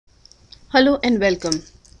Hello and welcome.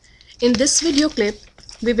 In this video clip,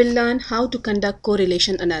 we will learn how to conduct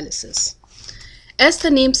correlation analysis. As the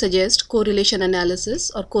name suggests, correlation analysis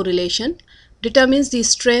or correlation determines the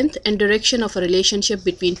strength and direction of a relationship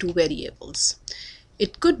between two variables.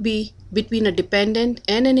 It could be between a dependent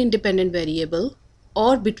and an independent variable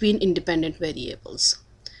or between independent variables.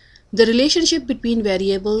 The relationship between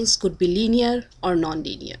variables could be linear or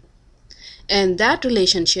nonlinear. And that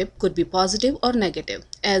relationship could be positive or negative.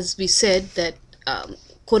 As we said that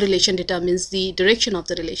correlation determines the direction of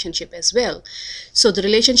the relationship as well. So the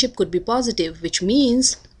relationship could be positive, which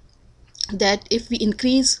means that if we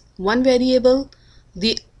increase one variable,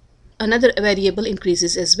 the another variable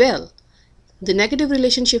increases as well. The negative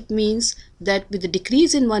relationship means that with the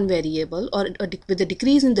decrease in one variable or with the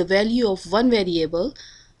decrease in the value of one variable,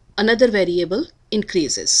 another variable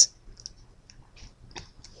increases.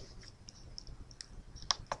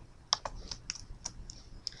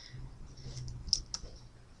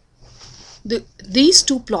 These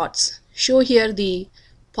two plots show here the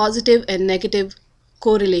positive and negative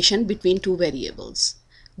correlation between two variables.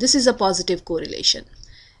 This is a positive correlation.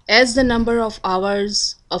 As the number of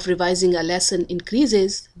hours of revising a lesson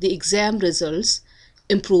increases, the exam results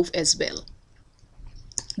improve as well.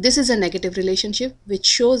 This is a negative relationship which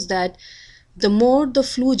shows that the more the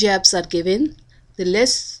flu jabs are given, the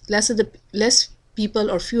less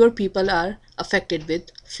people or fewer people are affected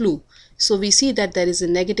with flu. So we see that there is a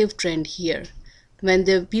negative trend here. When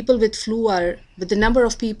the number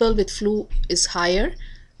of people with flu is higher,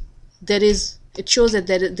 it shows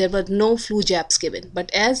that there were no flu jabs given.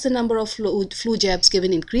 But as the number of flu jabs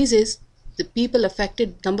given increases, the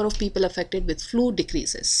number of people affected with flu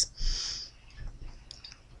decreases.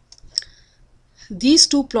 These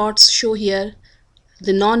two plots show here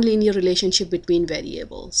the nonlinear relationship between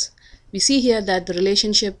variables. We see here that the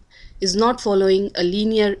relationship is not following a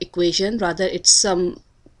linear equation, rather it's a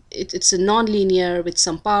nonlinear with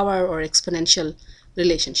some power or exponential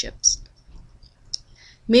relationships.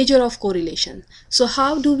 Measure of correlation. So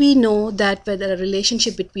how do we know that whether a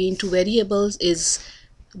relationship between two variables is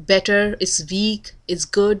better, is weak, is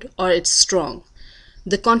good, or it's strong?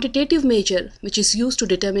 The quantitative measure which is used to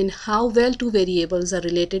determine how well two variables are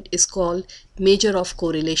related is called measure of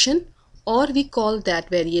correlation, or we call that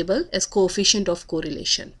variable as coefficient of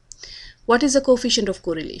correlation. What is the coefficient of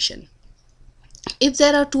correlation? If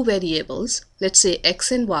there are two variables, let's say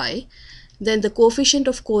x and y, then the coefficient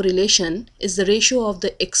of correlation is the ratio of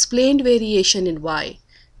the explained variation in y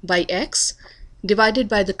by x divided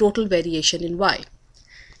by the total variation in y.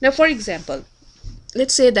 Now, for example,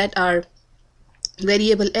 let's say that our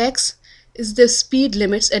variable x is the speed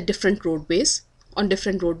limits at different roadways, and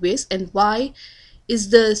y is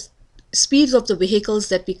the speeds of the vehicles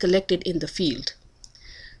that we collected in the field.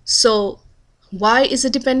 So y is a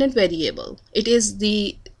dependent variable. It is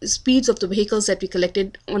the speeds of the vehicles that we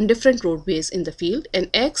collected on different roadways in the field, and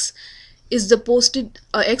x is a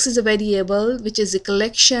variable which is a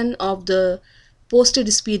collection of the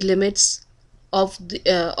posted speed limits of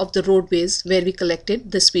the roadways where we collected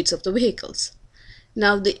the speeds of the vehicles.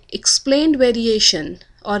 Now the explained variation,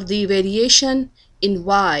 or the variation in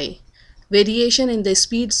y, variation in the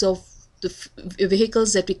speeds of the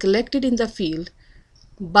vehicles that we collected in the field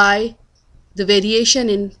by the variation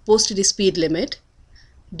in posted speed limit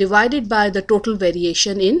divided by the total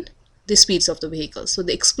variation in the speeds of the vehicles. So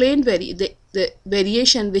the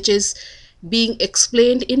variation which is being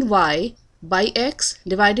explained in y by x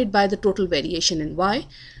divided by the total variation in y,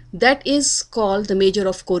 that is called the measure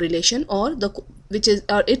of correlation, or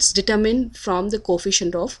it's determined from the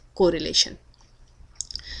coefficient of correlation.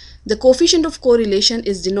 The coefficient of correlation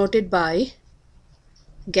is denoted by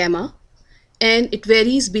gamma, and it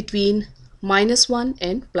varies between -1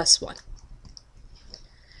 and +1.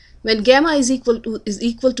 When gamma is equal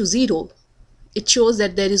to 0, it shows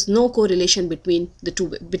that there is no correlation between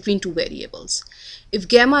two variables. If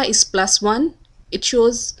gamma is +1, it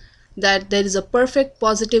shows that there is a perfect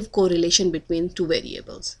positive correlation between two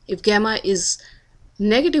variables. If gamma is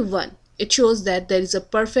 -1, it shows that there is a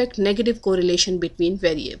perfect negative correlation between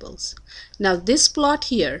variables. Now this plot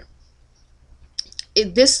here,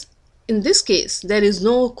 in this case, there is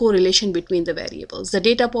no correlation between the variables. The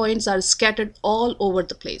data points are scattered all over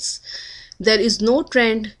the place. There is no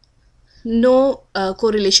trend, no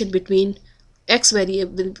correlation between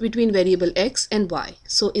variable x and y.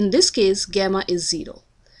 So in this case, gamma is 0.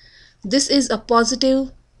 This is a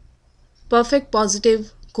perfect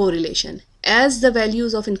positive correlation. As the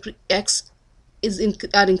values of x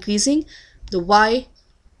are increasing, the y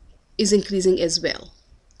is increasing as well.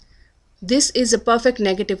 This is a perfect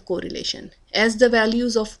negative correlation. As the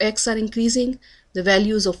values of x are increasing, the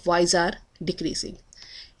values of y's are decreasing.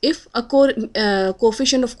 If a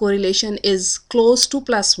coefficient of correlation is close to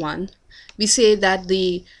 +1, we say that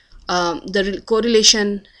the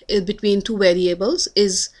correlation between two variables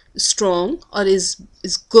is strong or is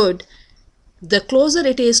good. The closer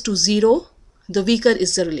it is to 0, the weaker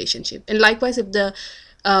is the relationship. And likewise, if the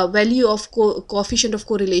value of coefficient of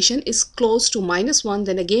correlation is close to -1,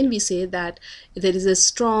 then again we say that there is a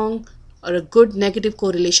strong or a good negative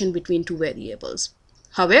correlation between two variables.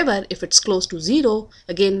 However, if it's close to 0,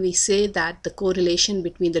 again we say that the correlation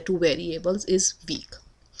between the two variables is weak.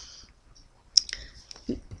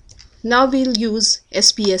 Now we'll use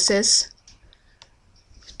SPSS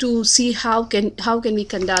to see how can we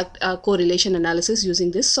conduct a correlation analysis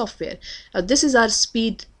using this software. This is our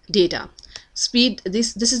speed data.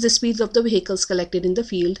 This is the speeds of the vehicles collected in the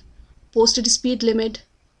field. Posted speed limit.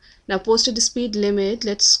 Now posted speed limit,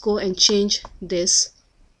 let's go and change this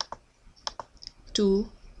to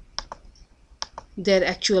their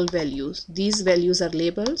actual values. These values are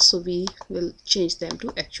labeled, so we will change them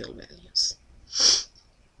to actual values.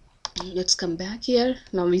 Let's come back here.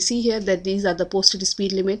 Now we see here that these are the posted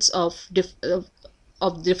speed limits of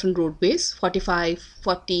different roadways: 45,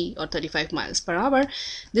 40 or 35 miles per hour.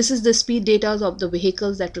 This is the speed data of the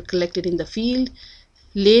vehicles that were collected in the field.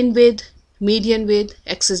 Lane width, median width,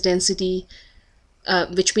 excess density,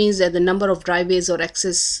 which means that the number of driveways or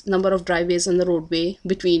excess number of driveways on the roadway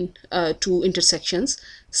between two intersections.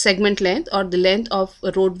 Segment length, or the length of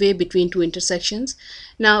a roadway between two intersections.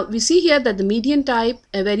 Now we see here that the median type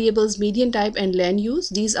variables, median type and land use,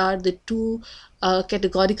 these are the two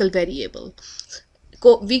categorical variables.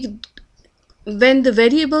 When the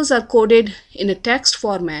variables are coded in a text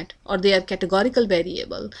format or they are categorical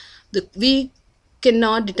variable, we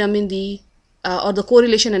cannot determine or the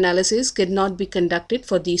correlation analysis cannot be conducted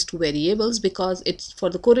for these two variables, because it's for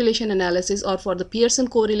the correlation analysis or for the Pearson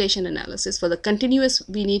correlation analysis, for the continuous,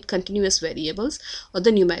 we need continuous variables or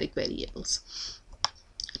the numeric variables.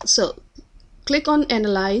 So click on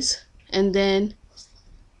analyze and then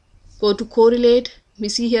go to correlate. We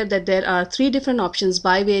see here that there are three different options: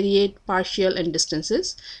 bivariate, partial and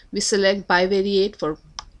distances. We select bivariate for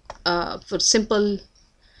simple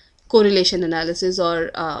correlation analysis or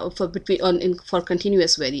for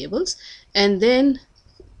continuous variables, and then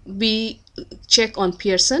we check on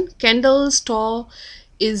Pearson. Kendall-Stahl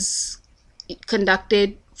is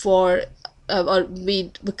conducted for or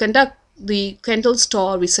we conduct the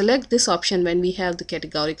Kendall-Stahl. We select this option when we have the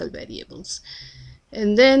categorical variables,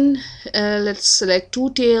 and then let's select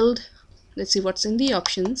two-tailed. Let's see what's in the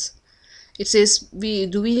options. It says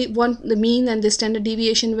do we want the mean and the standard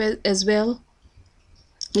deviation as well.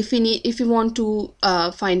 If we want to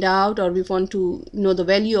find out, or we want to know the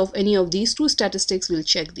value of any of these two statistics, we'll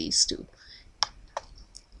check these two.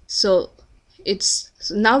 So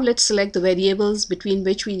now let's select the variables between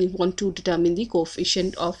which we want to determine the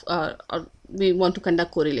coefficient of or we want to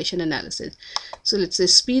conduct correlation analysis. So let's say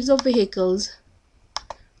speeds of vehicles,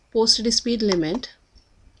 posted speed limit,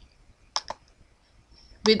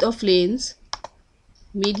 width of lanes,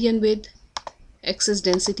 median width, excess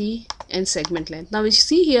density and segment length. Now we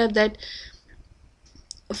see here that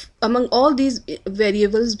among all these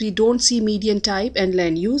variables we don't see median type and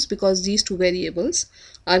land use, because these two variables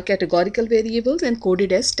are categorical variables and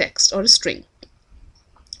coded as text or a string.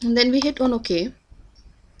 And then we hit on OK,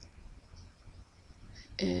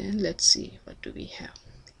 and let's see what do we have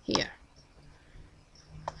here.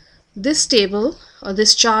 This table or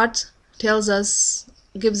this chart gives us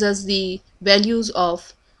the values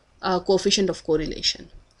of coefficient of correlation.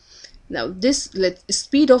 Now this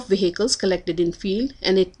speed of vehicles collected in field,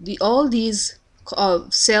 and all these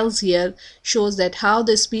cells here shows that how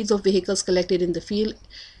the speeds of vehicles collected in the field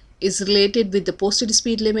is related with the posted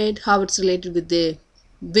speed limit, how it's related with the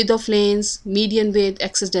width of lanes, median width,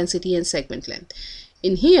 excess density and segment length.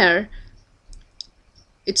 In here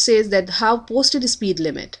it says that how posted speed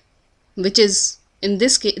limit, which is in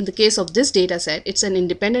the case of this data set, it's an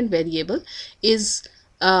independent variable, is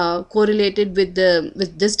correlated with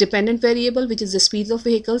this dependent variable, which is the speeds of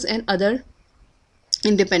vehicles, and other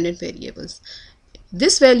independent variables.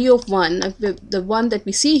 This value of 1, the one that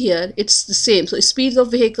we see here, it's the same. So speeds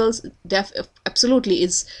of vehicles absolutely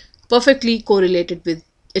is perfectly correlated with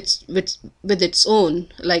its own,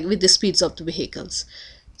 like with the speeds of the vehicles.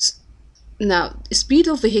 Now speed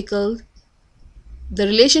of vehicle,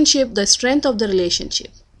 the strength of the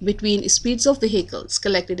relationship between speeds of vehicles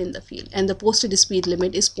collected in the field and the posted speed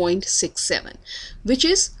limit is 0.67, which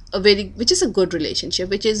is a good relationship,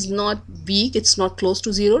 which is not weak, it's not close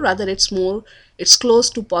to 0, rather it's close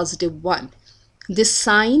to +1. This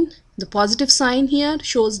sign, the positive sign here,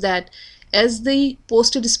 shows that as the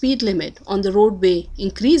posted speed limit on the roadway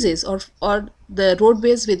increases, or the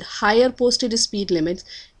roadways with higher posted speed limits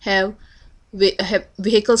have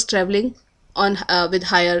vehicles traveling on with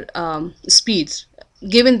higher speeds,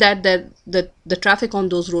 given that the traffic on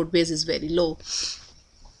those roadways is very low.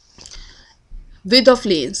 Width of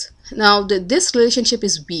lanes. Now this relationship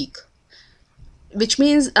is weak, which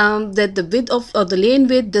means that the width of, or the lane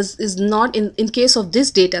width is not, in case of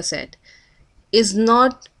this data set, is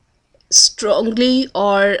not strongly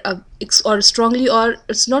or strongly, or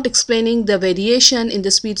it's not explaining the variation in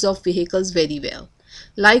the speeds of vehicles very well.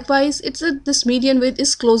 Likewise, this median width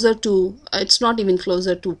is closer to, it's not even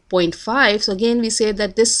closer to 0.5. So again we say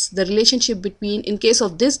that the relationship between, in case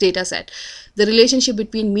of this data set, the relationship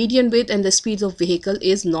between median width and the speeds of vehicle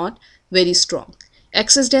is not very strong.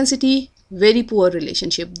 Excess density, very poor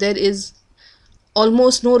relationship. There is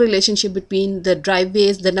almost no relationship between the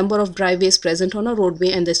driveways, the number of driveways present on a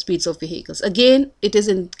roadway, and the speeds of vehicles. Again, it is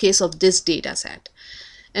in case of this data set.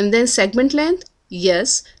 And then segment length,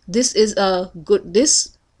 yes, this is a good,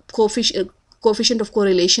 this coefficient of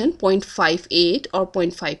correlation 0.58 or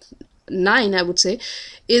 0.59, I would say,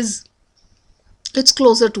 it's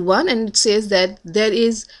closer to 1, and it says that there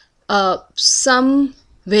is some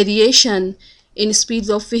variation in speeds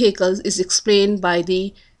of vehicles is explained by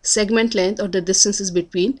the segment length, or the distances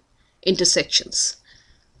between intersections.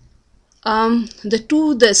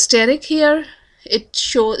 The steric here,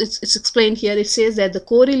 it's explained here. It says that the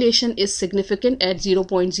correlation is significant at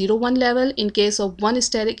 0.01 level. In case of one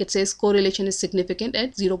steric, it says correlation is significant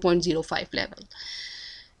at 0.05 level.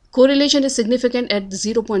 Correlation is significant at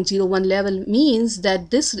 0.01 level means that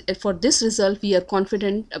for this result we are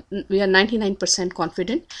confident, we are 99%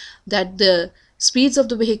 confident that the speeds of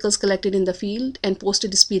the vehicles collected in the field and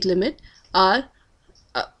posted speed limit are,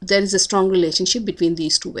 there is a strong relationship between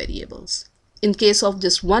these two variables. In case of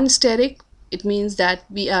this one steric, it means that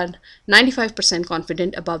we are 95%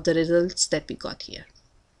 confident about the results that we got here.